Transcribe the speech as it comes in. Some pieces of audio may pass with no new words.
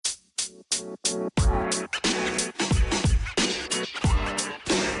What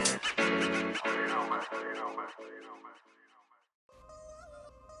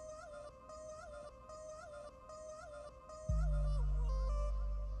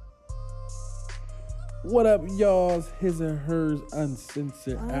up, y'all? His and hers,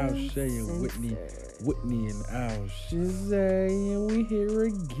 uncensored, Al Shay and Whitney and Al Shizay, and we here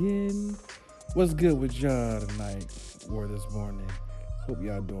again. What's good with y'all tonight or this morning? Hope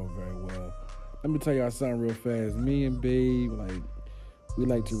y'all doing very well. Let me tell y'all something real fast. Me and Babe, we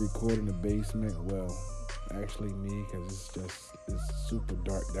like to record in the basement. Well, actually me, because it's super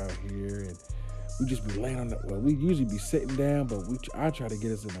dark down here, and we just be laying on the, well, we usually be sitting down, but I try to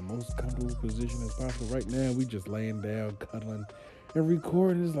get us in the most comfortable position as possible. Right now, we just laying down, cuddling, and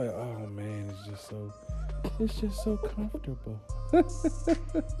recording. It's like, oh man, it's just so comfortable.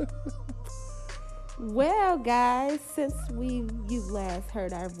 Well, guys, since you've last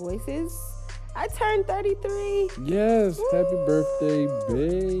heard our voices, I turned 33. Yes, woo! Happy birthday,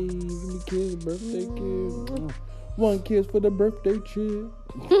 babe. Give me a kiss, birthday kiss. One kiss for the birthday chick.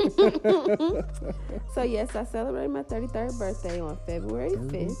 So, yes, I celebrate my 33rd birthday on February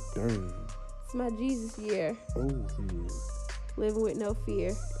 5th. It's my Jesus year. Oh, yeah. Living with no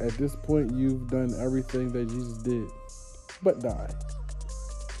fear. At this point, you've done everything that Jesus did, but die.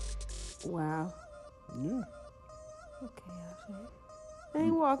 Wow. Yeah. Okay, Ashley. I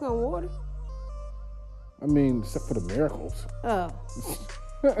ain't walk on water. I mean, except for the miracles. Oh.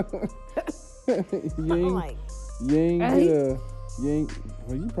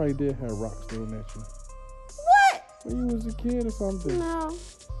 Well, you probably did have rocks thrown at you. What? When you was a kid or something. No.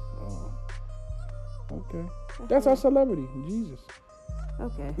 Oh. Okay. That's our celebrity, Jesus.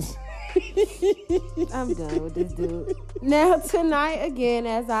 Okay. I'm done with this dude. Now, tonight, again,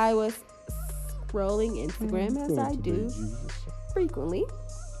 as I was scrolling Instagram, as I do frequently,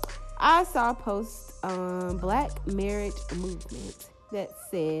 I saw a post on Black Marriage Movement that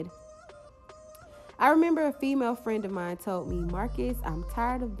said, I remember a female friend of mine told me, Marcus, I'm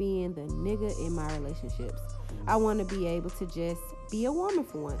tired of being the nigga in my relationships. I want to be able to just be a woman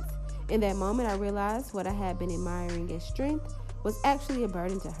for once. In that moment, I realized what I had been admiring as strength was actually a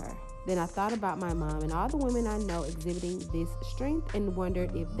burden to her. Then I thought about my mom and all the women I know exhibiting this strength and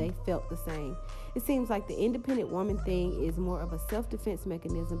wondered if they felt the same. It seems like the independent woman thing is more of a self-defense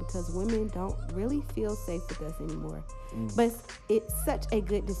mechanism because women don't really feel safe with us anymore. But it's such a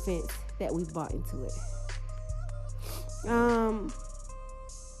good defense that we've bought into it.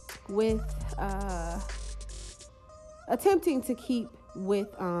 With attempting to keep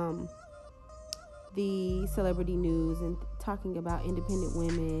with the celebrity news and talking about independent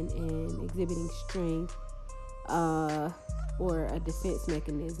women and exhibiting strength or a defense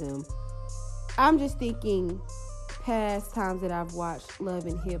mechanism, I'm just thinking past times that I've watched Love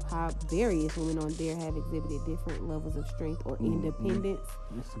and Hip Hop, various women on there have exhibited different levels of strength or independence.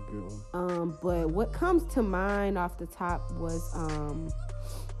 That's a good one. But what comes to mind off the top was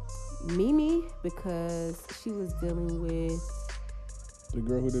Mimi, because she was dealing with the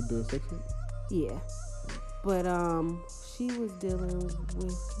girl who did the sex tape? Yeah. But she was dealing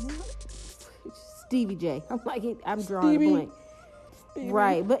with Stevie J. I'm drawing a blank. Stevie.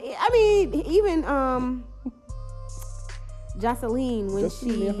 Right. But I mean, even Jocelyn when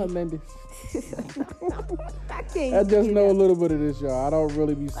Hernandez. I just know a little bit of this, y'all. I don't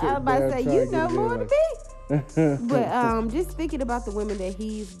really be sitting I was about to say, you know more than me. But just thinking about the women that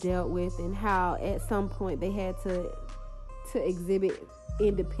he's dealt with and how at some point they had to exhibit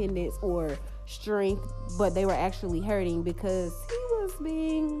independence or strength, but they were actually hurting because he was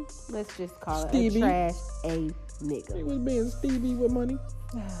being, let's just call it, a trash a nigga. He was being Stevie with money.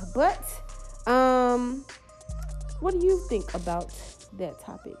 But what do you think about that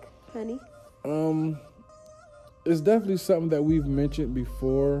topic, honey? It's definitely something that we've mentioned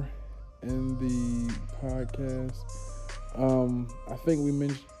before in the podcast. I think we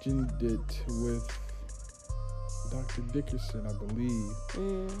mentioned it with Dr. Dickerson, I believe,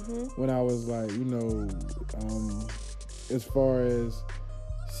 when I was like, as far as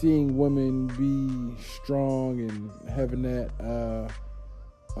seeing women be strong and having that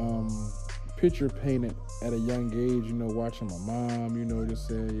picture painted at a young age, watching my mom, just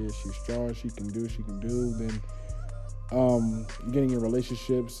saying, yeah, she's strong, she can do, then getting in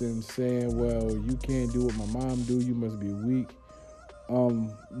relationships and saying, well, you can't do what my mom do, you must be weak.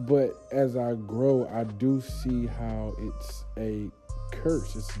 But as I grow, I do see how it's a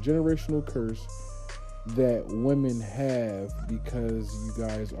curse. It's a generational curse that women have because you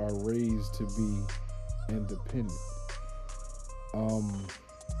guys are raised to be independent.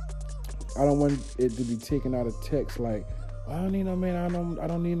 I don't want it to be taken out of text like, I don't need no man, I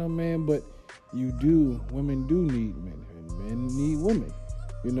don't need no man, but women do need men, and men need women.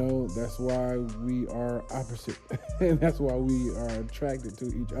 That's why we are opposite, and that's why we are attracted to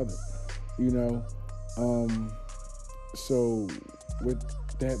each other. You know, so with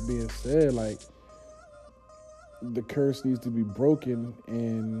that being said, like, the curse needs to be broken,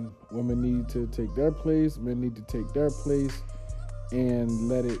 and women need to take their place, men need to take their place, and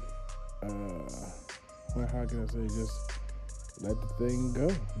let it. Well, how can I say? Just let the thing go. You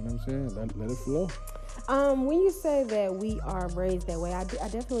know what I'm saying? Let it flow. When you say that we are raised that way, I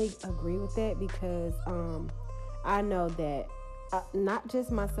definitely agree with that, because I know that not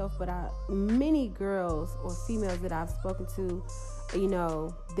just myself, but many girls or females that I've spoken to,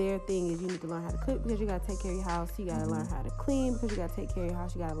 their thing is you need to learn how to cook because you got to take care of your house. You got to learn how to clean because you got to take care of your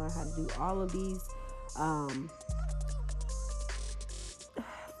house. You got to learn how to do all of these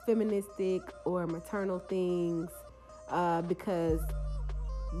feministic or maternal things because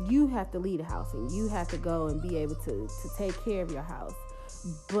you have to lead a house and you have to go and be able to take care of your house.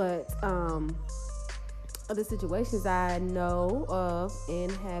 But other situations I know of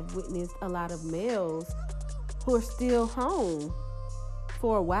and have witnessed a lot of males who are still home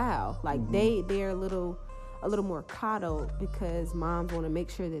for a while. Like they're a little more coddled because moms want to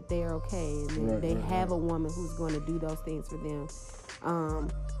make sure that they're okay, and then they have a woman who's going to do those things for them.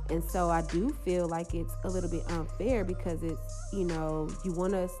 And so I do feel like it's a little bit unfair because it's, you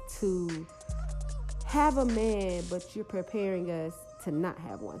want us to have a man, but you're preparing us to not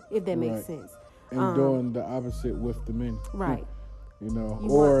have one, if that makes sense. And doing the opposite with the men. Right.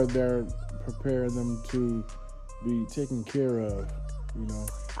 They're preparing them to be taken care of,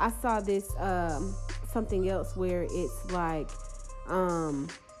 I saw this, something else where it's like,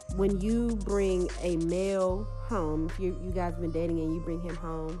 when you bring a male home, if you guys been dating and you bring him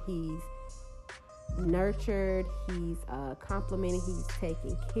home, he's nurtured, he's complimented, he's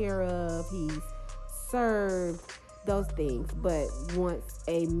taken care of, he's served, those things. But once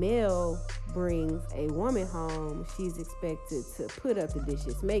a male brings a woman home, she's expected to put up the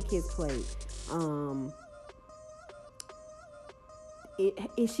dishes, make his plate.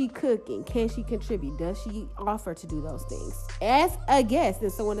 Is she cooking? Can she contribute? Does she offer to do those things as a guest?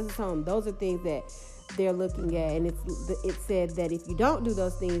 And someone else's home. Those are things that they're looking at, and it said that if you don't do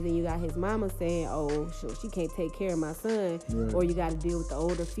those things, then you got his mama saying, "Oh, sure, she can't take care of my son," or you got to deal with the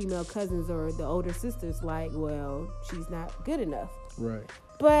older female cousins or the older sisters. Like, well, she's not good enough. Right.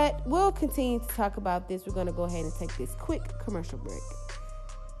 But we'll continue to talk about this. We're going to go ahead and take this quick commercial break.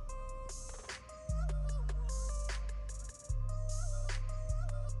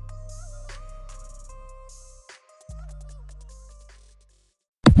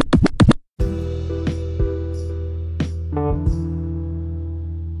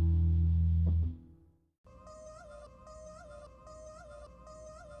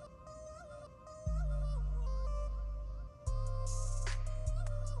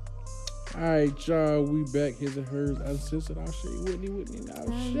 All right, y'all, we back. His and hers, uncensored. I'll show you Whitney, and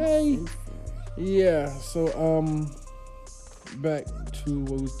I'll show you. Yeah, so back to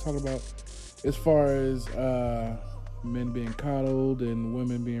what we was talking about as far as men being coddled and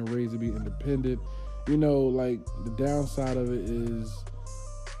women being raised to be independent. Like, the downside of it is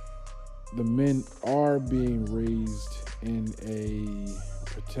the men are being raised in a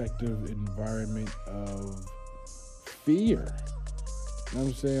protective environment of fear. You know what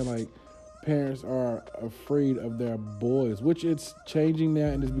I'm saying? Like, parents are afraid of their boys, which it's changing now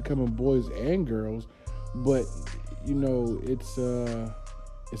and it's becoming boys and girls. But it's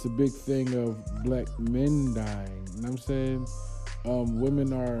a big thing of black men dying. You know what I'm saying?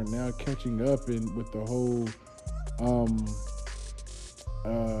 Women are now catching up with the whole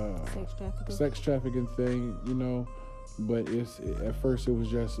sex trafficking thing. But at first it was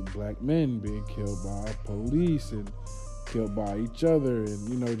just black men being killed by police and killed by each other,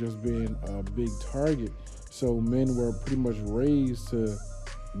 and just being a big target. So men were pretty much raised to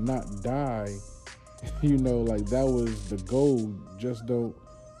not die. Like, that was the goal. Just don't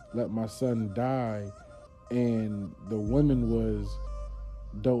let my son die. And the women was,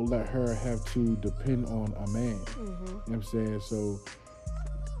 don't let her have to depend on a man. You know what I'm saying? So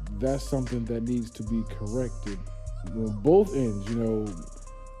that's something that needs to be corrected on both ends.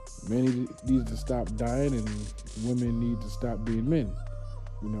 Men need to stop dying, and women need to stop being men.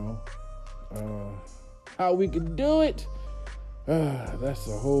 How we can do it, that's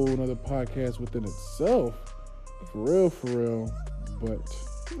a whole nother podcast within itself. For real. But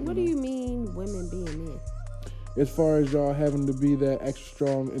what do you mean women being men? As far as y'all having to be that extra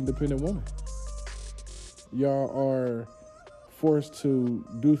strong, independent woman, y'all are forced to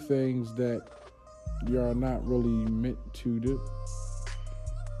do things that y'all not really meant to do.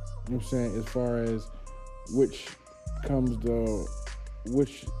 You know what I'm saying? As far as which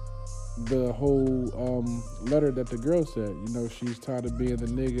the whole letter that the girl said, you know, she's tired of being the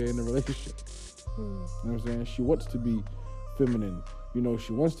nigga in the relationship. You know what I'm saying? She wants to be feminine. You know,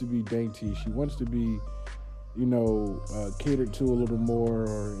 she wants to be dainty. She wants to be, you know, catered to a little more,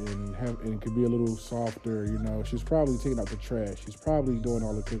 and could be a little softer. You know, she's probably taking out the trash. She's probably doing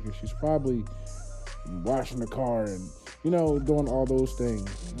all the cooking. She's probably washing the car and, you know, doing all those things.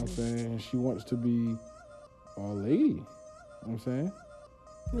 You know what I'm saying? And she wants to be a lady. You know what I'm saying?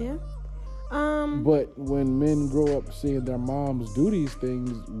 Yeah. But when men grow up seeing their moms do these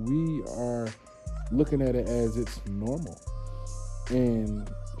things, we are looking at it as it's normal. And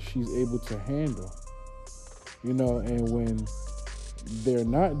she's able to handle. You know, and when they're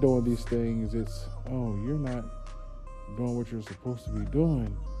not doing these things, it's, oh, you're not doing what you're supposed to be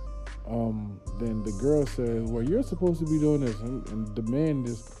doing. Then the girl says, well, you're supposed to be doing this. And the man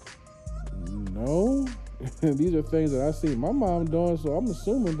just, no. These are things that I see my mom doing, so I'm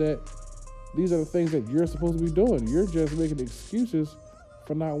assuming that these are the things that you're supposed to be doing. You're just making excuses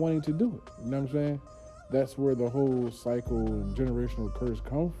for not wanting to do it. You know what I'm saying? That's where the whole cycle and generational curse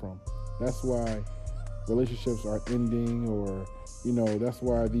come from. That's why relationships are ending, or, you know, that's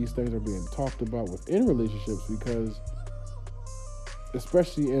why these things are being talked about within relationships, because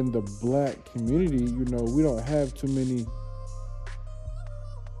especially in the black community, you know, we don't have too many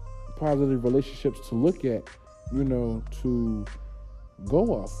positive relationships to look at, you know, to go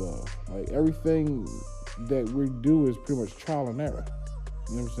off of. Like, everything that we do is pretty much trial and error.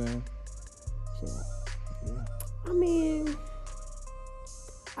 You know what I'm saying? So, yeah. I mean,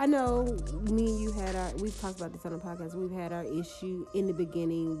 I know me and you we've talked about this on the podcast. We've had our issue in the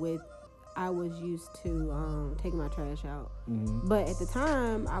beginning with, I was used to taking my trash out. Mm-hmm. But at the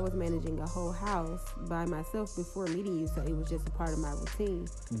time, I was managing a whole house by myself before meeting you, so it was just a part of my routine.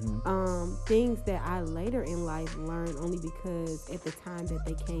 Mm-hmm. Things that I later in life learned only because at the time that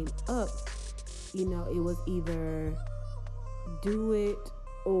they came up, you know, it was either do it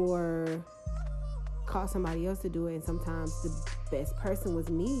or call somebody else to do it, and sometimes the best person was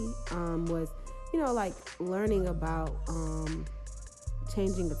me. Was, you know, like learning about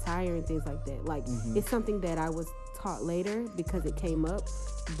changing a tire and things like that. Like, it's something that I was taught later because it came up.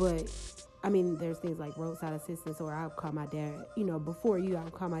 But I mean, there's things like roadside assistance, or I'll call my dad. You know, before you, I'll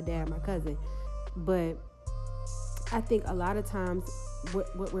call my dad, my cousin. But I think a lot of times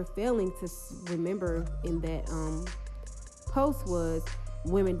what we're failing to remember in that post was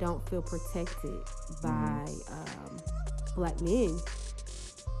women don't feel protected by black men,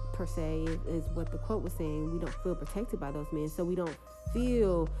 per se, is what the quote was saying. We don't feel protected by those men, so we don't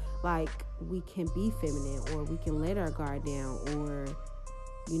feel like we can be feminine, or we can let our guard down, or,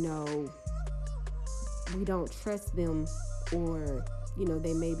 you know, we don't trust them, or, you know,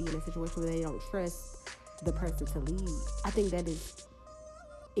 they may be in a situation where they don't trust the person to lead. I think that is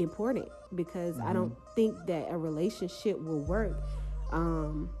important, because I don't think that a relationship will work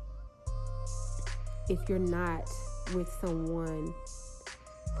if you're not with someone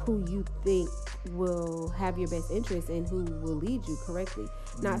who you think will have your best interest and who will lead you correctly.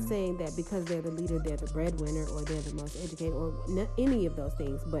 Not saying that because they're the leader, they're the breadwinner, or they're the most educated, or any of those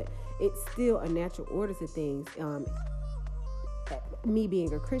things, but it's still a natural order to things. Me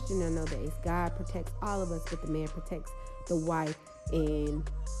being a Christian, I know that it's God protects all of us, but the man protects the wife and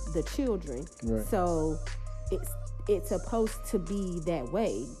the children. Right. So it's supposed to be that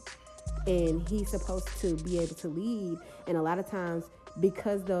way, and he's supposed to be able to lead. And a lot of times,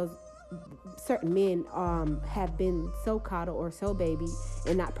 because those certain men have been so coddled or so baby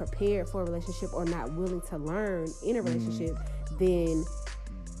and not prepared for a relationship, or not willing to learn in a relationship, then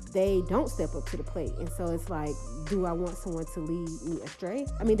they don't step up to the plate. And so it's like, do I want someone to lead me astray?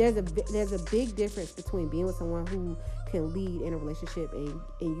 I mean, there's a big difference between being with someone who can lead in a relationship and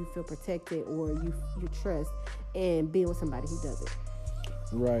you feel protected, or you trust, and being with somebody who doesn't.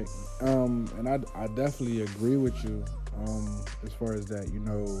 Right. And I definitely agree with you as far as that, you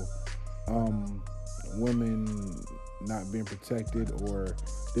know, women not being protected, or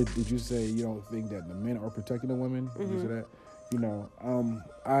did you say you don't think that the men are protecting the women? Did you say that? You know,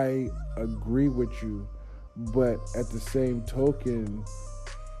 I agree with you, but at the same token,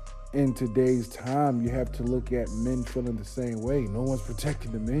 in today's time, you have to look at men feeling the same way. No one's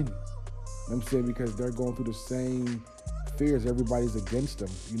protecting the men. I'm saying, because they're going through the same fears. Everybody's against them,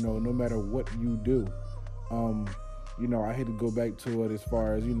 you know, no matter what you do. You know, I hate to go back to it as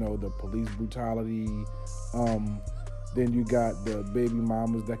far as, you know, the police brutality. Then you got the baby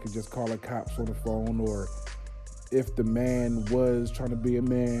mamas that could just call the cops on the phone, or if the man was trying to be a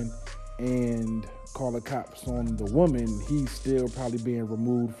man and call the cops on the woman, he's still probably being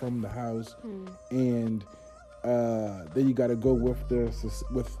removed from the house, and then you got to go with the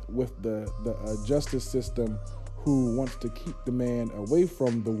justice system, who wants to keep the man away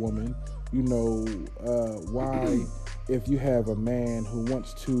from the woman. You know, why, if you have a man who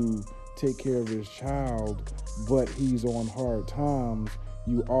wants to take care of his child, but he's on hard times,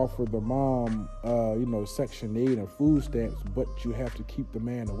 you offer the mom, Section 8 and food stamps, but you have to keep the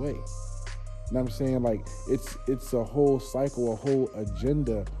man away. You know what I'm saying? Like, it's a whole cycle, a whole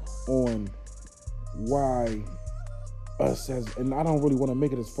agenda on why us and I don't really want to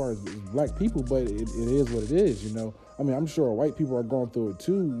make it as far as black people, but it is what it is, you know. I mean, I'm sure white people are going through it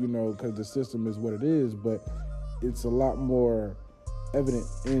too, you know, because the system is what it is, but it's a lot more evident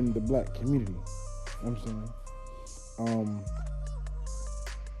in the black community. You know what I'm saying?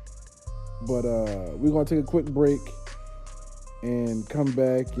 But we're going to take a quick break and come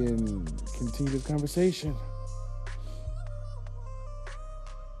back and continue this conversation.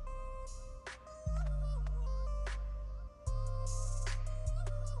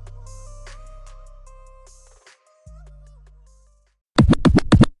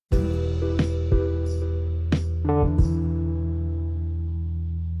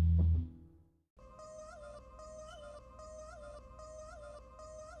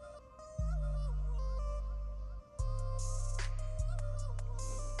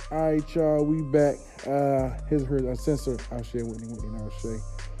 All right, y'all, we back. His, her, uncensored. Alshay, Whitney, and Alshay.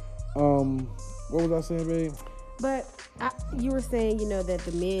 What was I saying, babe? But you were saying, you know, that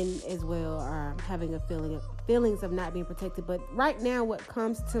the men as well are having feelings of not being protected. But right now, what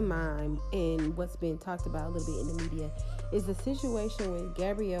comes to mind and what's been talked about a little bit in the media is the situation with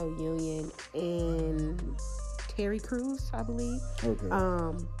Gabrielle Union and Terry Crews, I believe. Okay.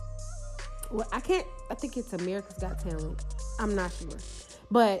 Well, I think it's America's Got Talent. I'm not sure.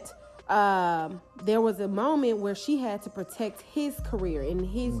 But there was a moment where she had to protect his career and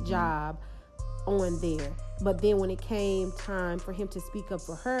his job on there. But then when it came time for him to speak up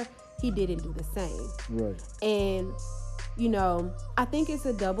for her, he didn't do the same. Right. And, you know, I think it's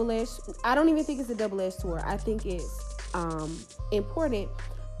a double-edged... I don't even think it's a double-edged sword. I think it's important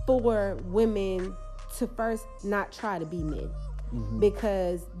for women to first not try to be men.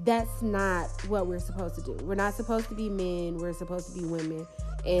 Because that's not what we're supposed to do. We're not supposed to be men. We're supposed to be women.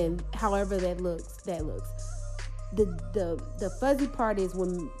 And however that looks. The fuzzy part is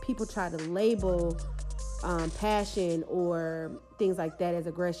when people try to label passion or things like that as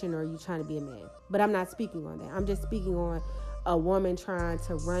aggression, or you trying to be a man. But I'm not speaking on that. I'm just speaking on a woman trying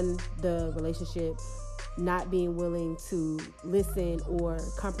to run the relationship, not being willing to listen or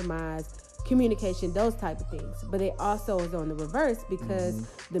compromise communication, those type of things. But it also is on the reverse, because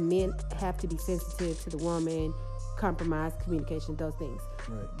the men have to be sensitive to the woman, compromise, communication, those things.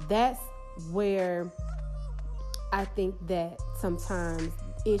 Right. That's where I think that sometimes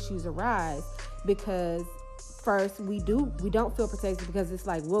issues arise, because first we don't feel protected, because it's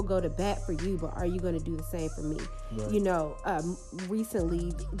like, we'll go to bat for you, but are you going to do the same for me? Right. You know,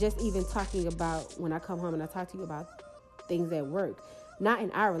 recently, just even talking about when I come home and I talk to you about things at work, not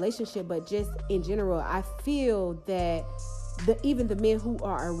in our relationship, but just in general, I feel that even the men who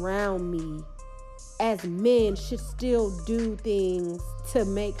are around me as men should still do things to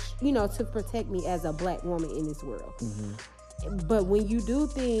make, to protect me as a black woman in this world. But when you do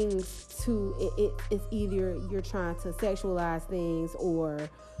things it's either you're trying to sexualize things or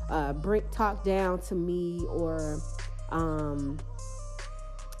talk down to me, or,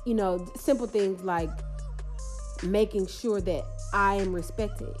 simple things like making sure that I am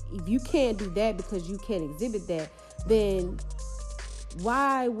respected. If you can't do that because you can't exhibit that, then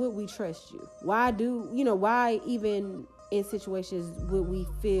why would we trust you? Why even in situations would we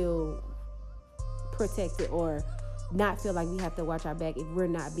feel protected or not feel like we have to watch our back if we're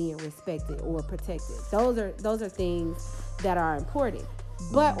not being respected or protected? Those are things that are important.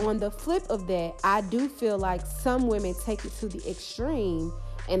 But on the flip of that, I do feel like some women take it to the extreme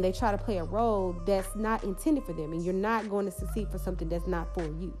and they try to play a role that's not intended for them, and you're not going to succeed for something that's not for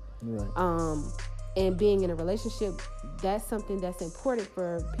you. Right. And being in a relationship, that's something that's important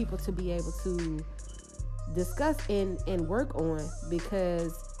for people to be able to discuss and work on,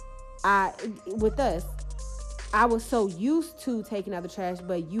 because with us, I was so used to taking out the trash,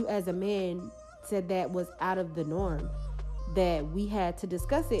 but you as a man said that was out of the norm, that we had to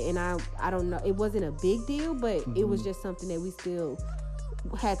discuss it. And I don't know, it wasn't a big deal, but it was just something that we still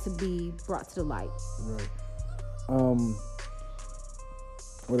had to be brought to the light. Right.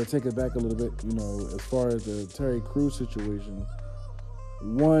 Well, to take it back a little bit, as far as the Terry Crews situation,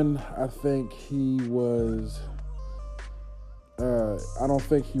 one, I think he was I don't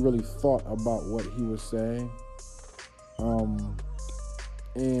think he really thought about what he was saying.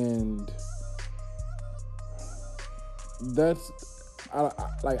 And that's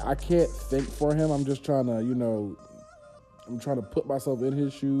I can't think for him. I'm just trying to, I'm trying to put myself in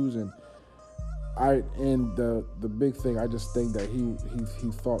his shoes, and the big thing, I just think that he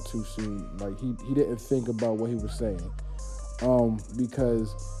thought too soon. Like he didn't think about what he was saying.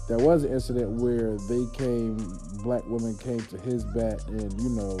 Because there was an incident where black women came to his bat and,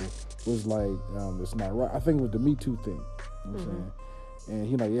 was like, it's not right. I think it was the Me Too thing. You know what I'm saying?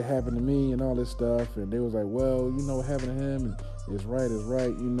 And it happened to me and all this stuff. And they was like, well, what happened to him? And it's right.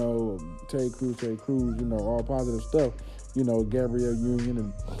 Terry Crews, all positive stuff. Gabrielle Union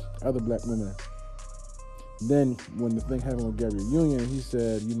and other black women. Then when the thing happened with Gabrielle Union, he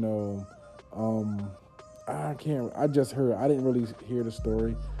said, I just heard, I didn't really hear the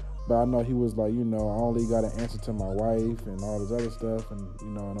story, but I know he was like, I only got an answer to my wife and all this other stuff and,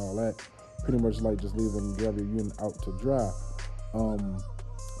 and all that. Pretty much like just leaving Gabrielle Union out to dry.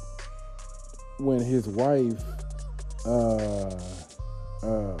 When his wife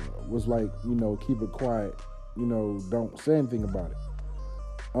was like, keep it quiet, don't say anything about it.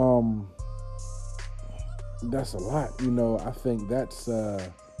 That's a lot, I think that's,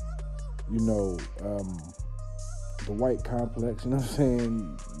 the white complex,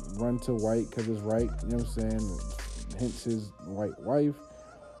 run to white because it's right, hence his white wife.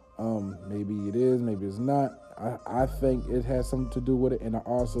 Maybe it is, maybe it's not. I think it has something to do with it, and I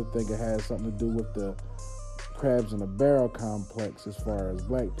also think it has something to do with the crabs in a barrel complex as far as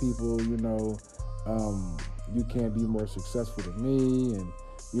black people, you can't be more successful than me, and,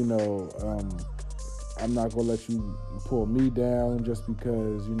 I'm not going to let you pull me down just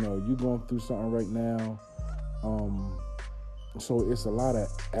because, you're going through something right now. So it's a lot of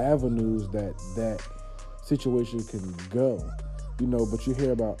avenues that situation can go, but you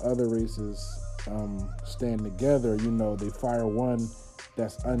hear about other races stand together, they fire one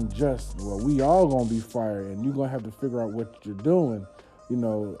that's unjust. Well, we all going to be fired, and you're going to have to figure out what you're doing.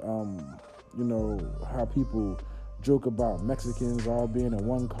 How people joke about Mexicans all being in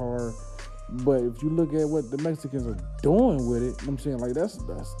one car. But if you look at what the Mexicans are doing with it, I'm saying, like, that's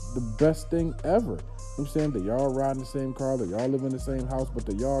the best thing ever. I'm saying that y'all ride in the same car, that y'all live in the same house, but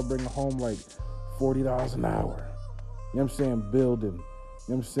that y'all bring home like $40 an hour. You know what I'm saying? Building. You know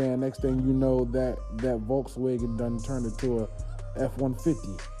what I'm saying? Next thing you know, that Volkswagen done turned into a F-150. You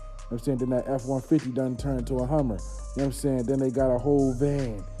know what I'm saying? Then that F-150 done turned into a Hummer. You know what I'm saying? Then they got a whole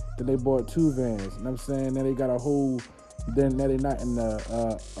van. Then they bought 2 vans. You know what I'm saying? Then they got a whole... Then they're not in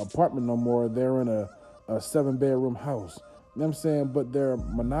the apartment no more. They're in a 7-bedroom house. You know what I'm saying? But they're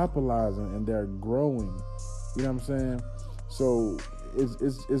monopolizing and they're growing. You know what I'm saying? So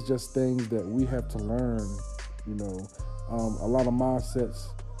it's just things that we have to learn. A lot of mindsets,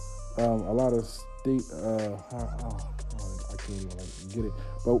 a lot of state. I can't even get it.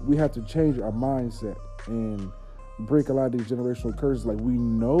 But we have to change our mindset and break a lot of these generational curses. Like, we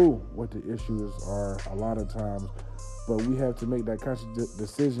know what the issues are a lot of times. But we have to make that conscious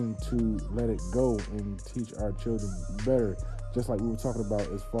decision to let it go and teach our children better. Just like we were talking about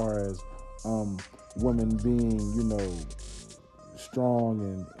as far as women being,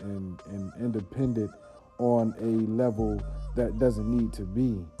 strong and independent on a level that doesn't need to be. You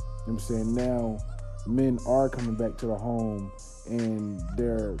know what I'm saying? Now, men are coming back to the home and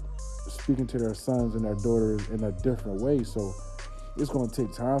they're speaking to their sons and their daughters in a different way. So it's going to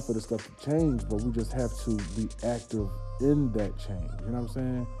take time for this stuff to change, but we just have to be active in that change. You know what I'm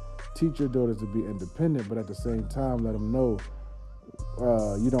saying? Teach your daughters to be independent, but at the same time, let them know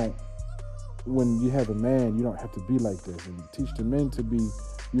when you have a man, you don't have to be like this. And teach the men to be,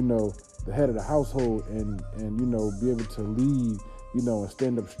 the head of the household and be able to lead, and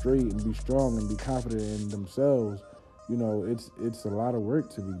stand up straight and be strong and be confident in themselves. It's a lot of work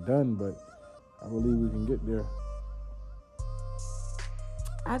to be done, but I believe we can get there.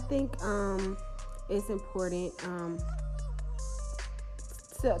 I think it's important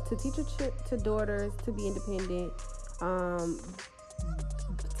to teach your daughters to be independent,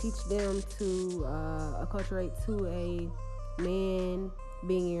 teach them to acculturate to a man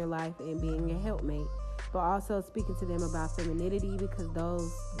being in your life and being a helpmate, but also speaking to them about femininity, because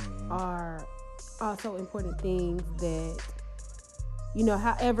those are also important things that,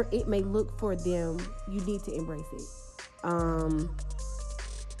 however it may look for them, you need to embrace it.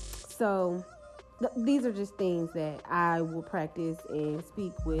 So these are just things that I will practice and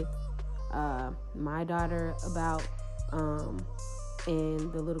speak with my daughter about,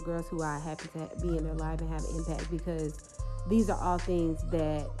 and the little girls who I happen to be in their life and have an impact, because these are all things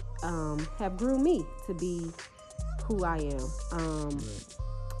that have groomed me to be who I am.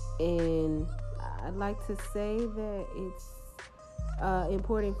 And I'd like to say that it's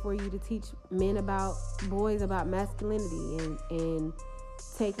important for you to teach boys about masculinity and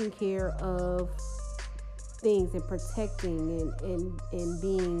taking care of things and protecting and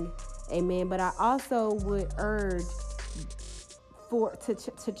being a man. But I also would urge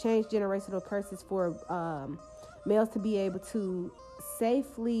to change generational curses for males to be able to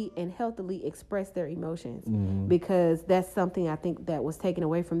safely and healthily express their emotions, because that's something I think that was taken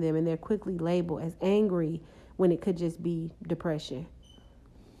away from them, and they're quickly labeled as angry when it could just be depression.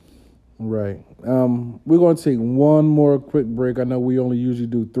 Right. We're going to take one more quick break. I know we only usually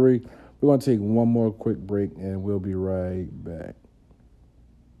do 3. We're going to take one more quick break, and we'll be right back.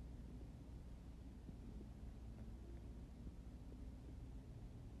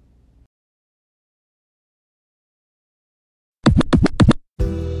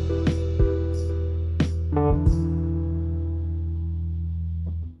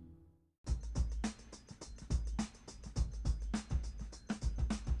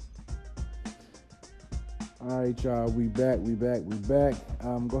 All right, y'all. We back.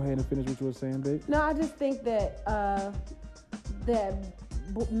 Go ahead and finish what you were saying, babe. No, I just think that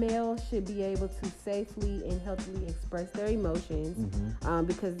males should be able to safely and healthily express their emotions,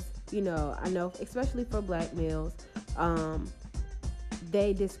 because I know, especially for black males,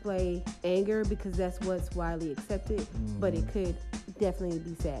 they display anger because that's what's widely accepted, but it could definitely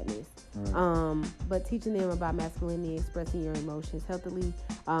be sadness. Right. But teaching them about masculinity, expressing your emotions healthily,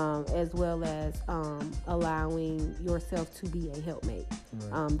 as well as allowing yourself to be a helpmate.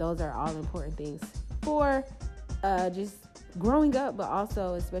 Right. Those are all important things for just growing up, but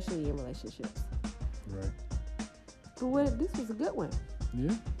also especially in relationships. Right. But this was a good one.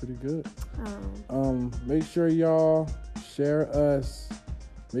 Yeah, pretty good. Make sure y'all share us.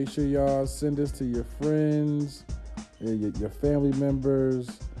 Make sure y'all send this to your friends, your family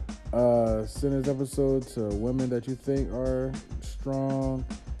members. Send this episode to women that you think are strong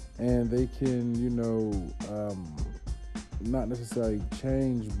and they can, not necessarily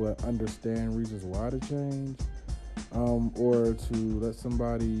change, but understand reasons why to change, or to let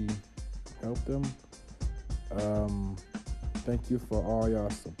somebody help them. Thank you for all y'all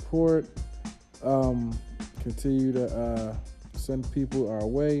support. Continue to send people our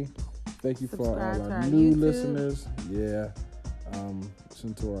way. Thank you for all our new listeners. Yeah.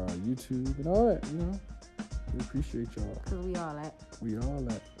 Listen to our YouTube and all that, We appreciate y'all. Because we all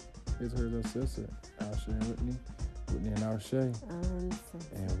that. It's Hers Uncensored. Al Shay and Whitney. Whitney and Al Shay.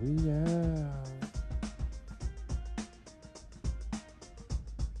 And we out.